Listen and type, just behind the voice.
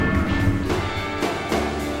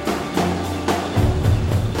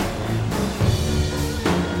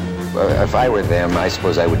if I were them, I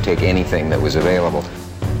suppose I would take anything that was available.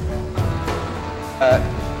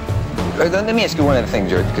 Let me ask you one other thing,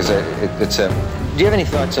 George, because do you have any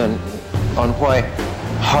thoughts on why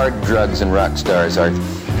hard drugs and rock stars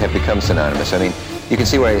have become synonymous? I mean, you can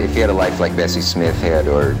see why if you had a life like Bessie Smith had,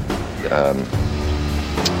 or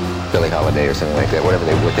Billie Holiday or something like that, what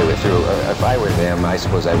they went through. If I were them, I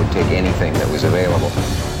suppose I would take anything that was available.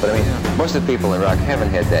 But I mean, most of the people in rock haven't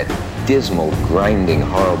had that dismal, grinding,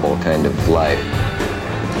 horrible kind of life.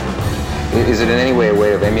 Is it in any way a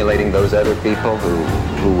way of emulating those other people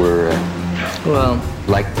who were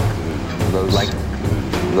like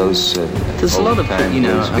those there's a lot of time,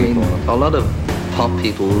 I mean, people. a lot of pop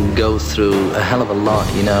people who go through a hell of a lot,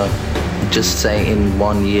 just say in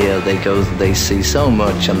 1 year they see so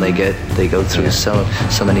much, and they go through so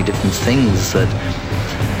many different things that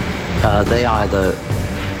they either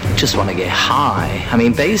just want to get high. I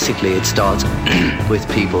mean, basically it starts with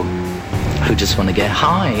people who just want to get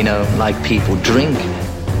high, like people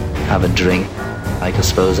have a drink. Like, I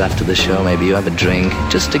suppose after the show, maybe you have a drink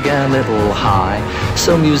just to get a little high.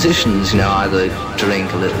 So musicians, either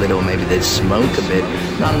drink a little, or maybe they smoke a bit,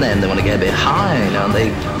 and then they want to get a bit high, and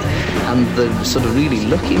they're sort of really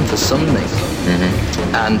looking for something.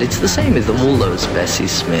 Mm-hmm. And it's the same with all those Bessie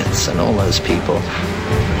Smiths and all those people,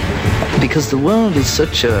 because the world is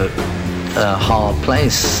such a hard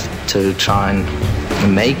place to try and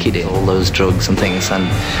make it in, all those drugs and things, and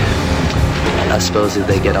I suppose if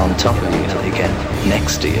they get on top of you, they get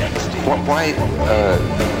next to you. Why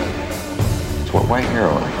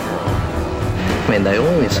heroin? I mean, they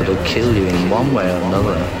always sort of kill you in one way or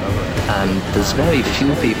another. And there's very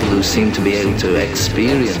few people who seem to be able to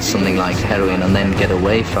experience something like heroin and then get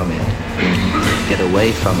away from it.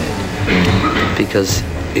 Because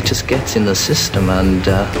it just gets in the system, and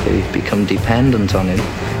they become dependent on it.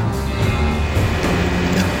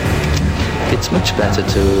 It's much better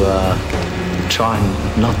to try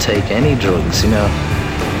and not take any drugs,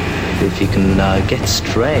 if you can get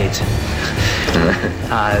straight,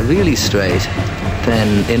 really straight,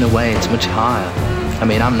 then in a way it's much higher. I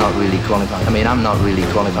mean, I'm not really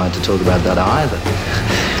qualified to talk about that either.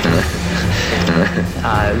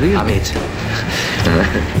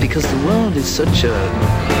 Because the world is such a